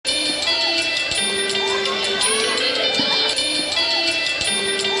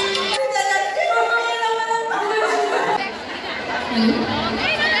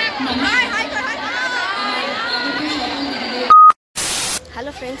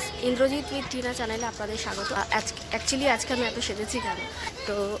Friends, Indrajit with Tina চ্যানেলে আপনাদের স্বাগত। অ্যাকচুয়ালি আজকে আমি এত সেজেছি কেন?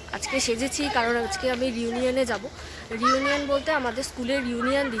 তো আজকে সেজেছি কারণ আজকে আমি রিউনিয়নে যাব। রিউনিয়ন বলতে আমাদের স্কুলের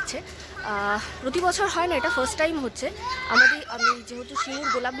রিউনিয়ন দিচ্ছে। প্রতি বছর হয় না, এটা ফার্স্ট টাইম হচ্ছে আমি যেহেতু সিঙ্গুর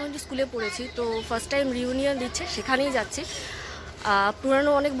গোলাপগঞ্জ স্কুলে পড়েছি, তো ফার্স্ট টাইম রিউনিয়ন দিচ্ছে, সেখানেই যাচ্ছি। পুরানো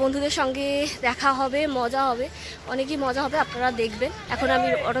অনেক বন্ধুদের সঙ্গে দেখা হবে, মজা হবে, অনেকই মজা হবে, আপনারা দেখবেন। এখন আমি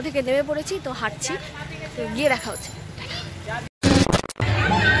অটো থেকে নেমে পড়েছি, তো হাঁটছি, তো গিয়ে দেখা হচ্ছে।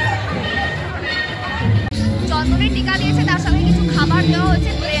 চন্দনের টিকা দিয়েছে, তার সঙ্গে কিছু খাবার দেওয়া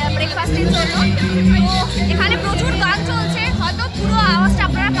হচ্ছে ব্রেকফাস্টের জন্য। তো এখানে প্রচুর গান চলছে, হয়তো পুরো আওয়াজটা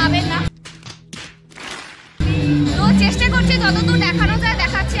আপনারা পাবেন না, তো চেষ্টা করছি যতদূর দেখানো যায়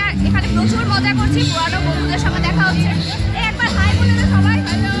দেখাচ্ছি। আর এখানে প্রচুর মজা করছি, পুরানো বন্ধুদের সঙ্গে দেখা হচ্ছে। একবার হাই বলে দেন সবাই।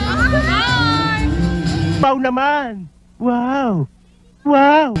 Wow naman! Wow!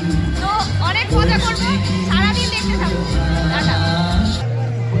 Wow! তো অনেক মজা করবো, সারাদিন দেখতে থাকবো। টাটা।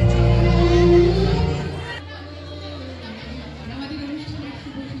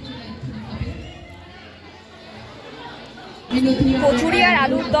 কচুরি আর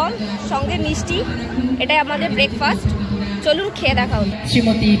আলুর দম সঙ্গে মিষ্টি, এটাই আমাদের ব্রেকফাস্ট। চলুন খেয়ে দেখা হলো।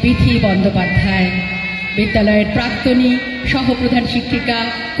 শ্রীমতী বিথি বন্দ্যোপাধ্যায়, বিদ্যালয়ের প্রাক্তনী সহপ্রধান শিক্ষিকা,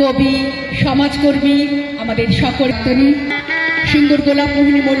 কবি, সমাজকর্মী, আমাদের সকলতনী সিঙ্গুর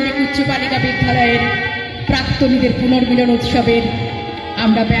গোলাপমোহিনী মল্লিক উচ্চ বালিকা বিদ্যালয়ের প্রাক্তনীদের পুনর্মিলন উৎসবের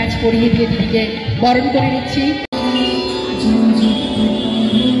আমরা ব্যাচ পরিয়ে দিয়ে দিদিকে বরণ করে নিচ্ছি।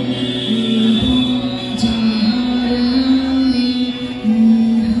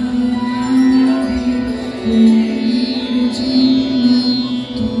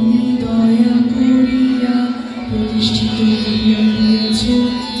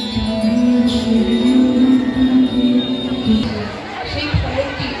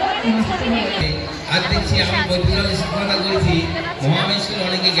 আজ দেখছি আমি বৈদ্যুতিক শিক্ষকতা করেছি, মহাবিশ্বের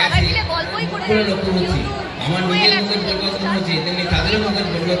অনেকে গেছে করে লক্ষ্য করছি। আমার নিজের মুখের পরিবর্তন হচ্ছে, তেমনি তাদের মুখের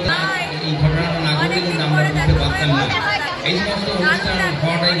পরিবর্তন। এই ঘটনাটা না ঘটলে কিন্তু আমরা বুঝতে পারতাম না। এই সমস্ত অনুষ্ঠান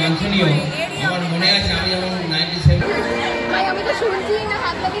হওয়াটাই বাঞ্ছনীয়। আমার মনে আছে আমি যখন 97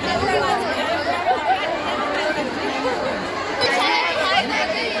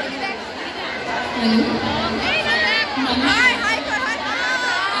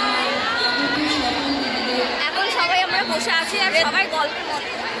 এখন সবাই আমরা বসে আছি আর সবাই গল্পের মধ্যে।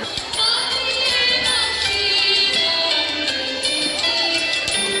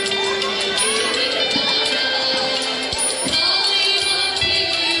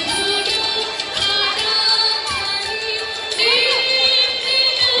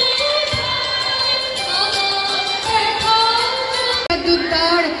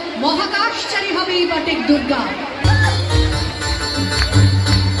 দুর্গার মহাকাশচারী হবেই বটে দুর্গা।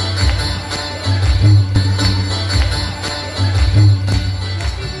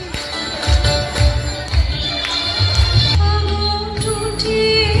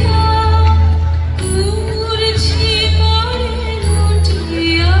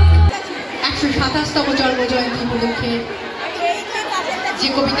 তম জন্ম জয়ন্তী উপলক্ষে যে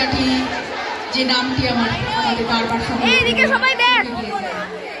কবিতাটি, যে নামটি আমাদের বারবার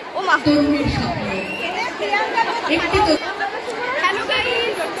তরুণের স্বপ্ন,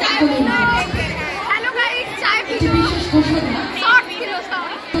 একটি বিশেষ ঘোষণা।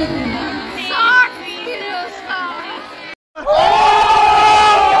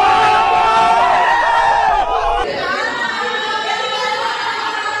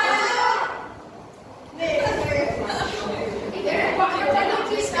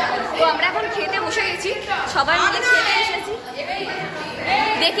 সবাই মিলে খেতে এসেছি,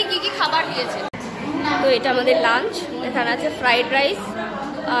 দেখি কি কি খাবার দিয়েছে। তো এটা আমাদের লাঞ্চ। এখানে আছে ফ্রাইড রাইস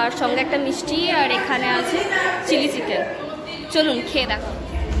আর সঙ্গে একটা মিষ্টি, আর এখানে আছে চিলি চিকেন। চলুন খেয়ে দেখো।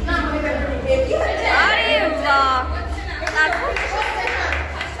 আরে বাহ!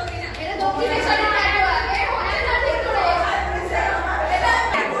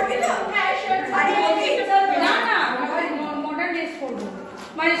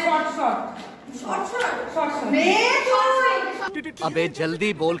 अबे जल्दी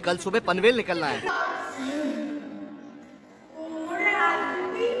बोल, कल सुबह पनवेल निकलना है।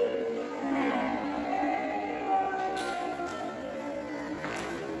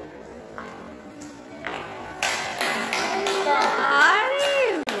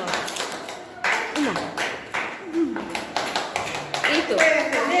 এই তো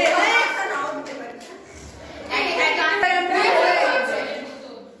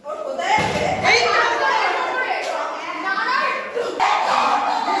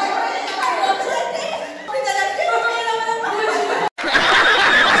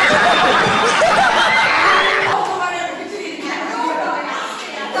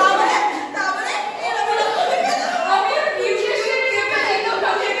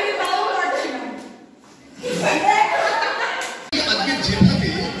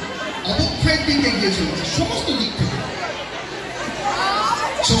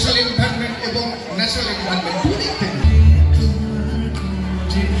আসলে মানবেন দুদিক থেকে।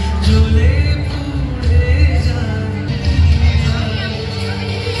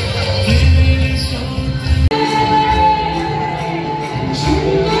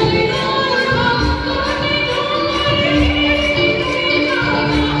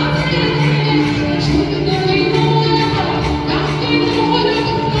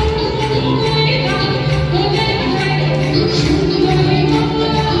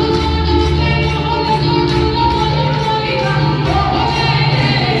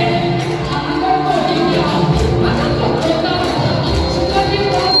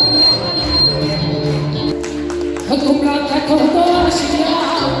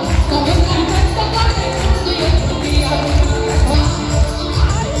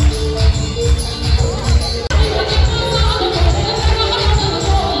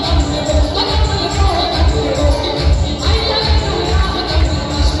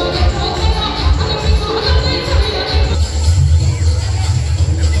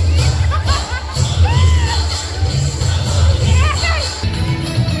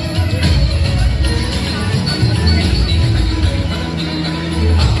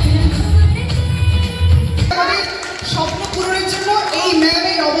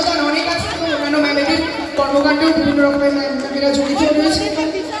 কর্মকাণ্ডেও বিভিন্ন রকমের ম্যামেরা জড়িত রয়েছে।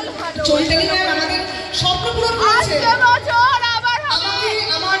 চৈতালি ম্যাম আমাদের স্বপ্ন পূরণ করেছে।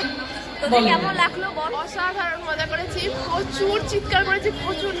 কেমন লাগলো? অসাধারণ মজা করেছি, প্রচুর চিৎকার করেছি,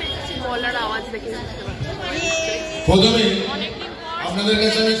 প্রচুর নেচেছি, গলার আওয়াজ দেখে প্রথমে আপনাদের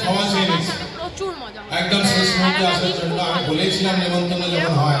কাছে আমি ক্ষমা চেয়ে নিচ্ছি। প্রচুর মজা, একদম শেষ মুহূর্তে আসার জন্য আমি বলেছিলাম নিমন্ত্রণ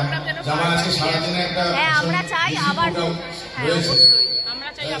যখন হয় যে আমার আজকে সারাদিনে একটা আমরা চাই আবার রয়েছে।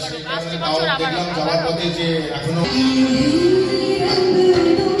 দেখলাম যাওয়ার পথে যে এখনো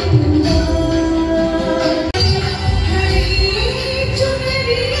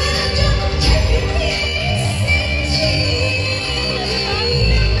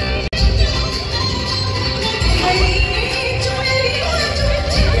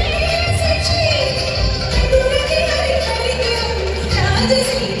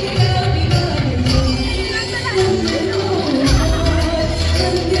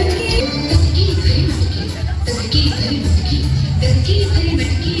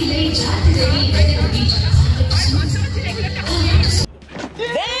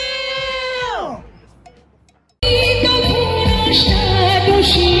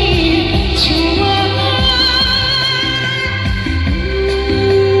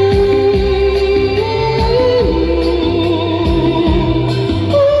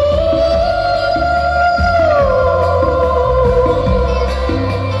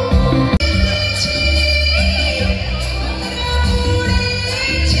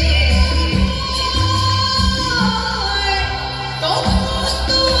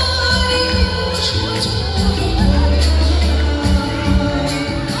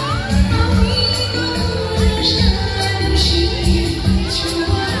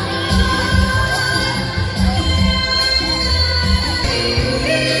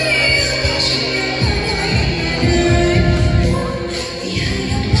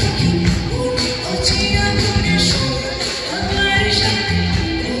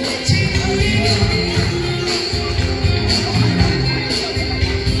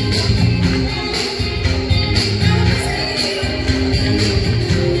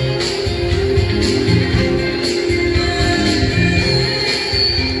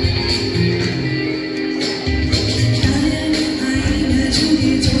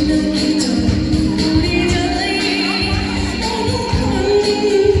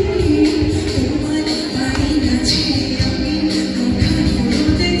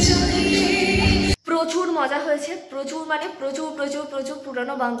প্রচুর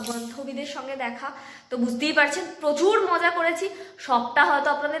পুরনো বান্ধবীদের সঙ্গে দেখা, তো বুঝতেই পারছেন প্রচুর মজা করেছি। সবটা হয়তো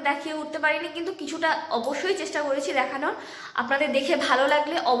আপনাদের দেখিয়ে উঠতে পারিনি, কিন্তু কিছুটা অবশ্যই চেষ্টা করেছি দেখানোর। আপনাদের দেখে ভালো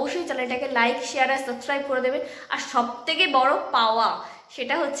লাগলে অবশ্যই চ্যানেলটাকে লাইক, শেয়ার আর সাবস্ক্রাইব করে দেবেন। আর সবথেকে বড় পাওয়া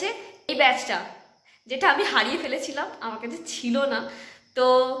সেটা হচ্ছে এই ব্যাচটা, যেটা আমি হারিয়ে ফেলেছিলাম, আমার কাছে ছিল না। তো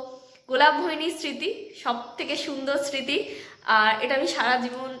গোলাপ ভৈনীর স্মৃতি সব থেকে সুন্দর স্মৃতি, আর এটা আমি সারা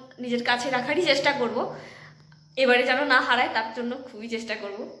জীবন নিজের কাছে রাখারই চেষ্টা করব। এবারে যেন না হারায় তার জন্য খুবই চেষ্টা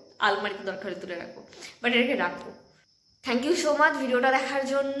করব, আলমারিতে দরকারে তুলে রাখবো, বাট এটাকে রাখবো। থ্যাংক ইউ সো মাচ ভিডিওটা দেখার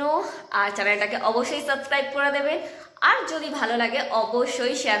জন্য, আর চ্যানেলটাকে অবশ্যই সাবস্ক্রাইব করে দেবেন, আর যদি ভালো লাগে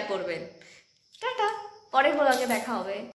অবশ্যই শেয়ার করবেন। টাটা, পরের ব্লগে দেখা হবে।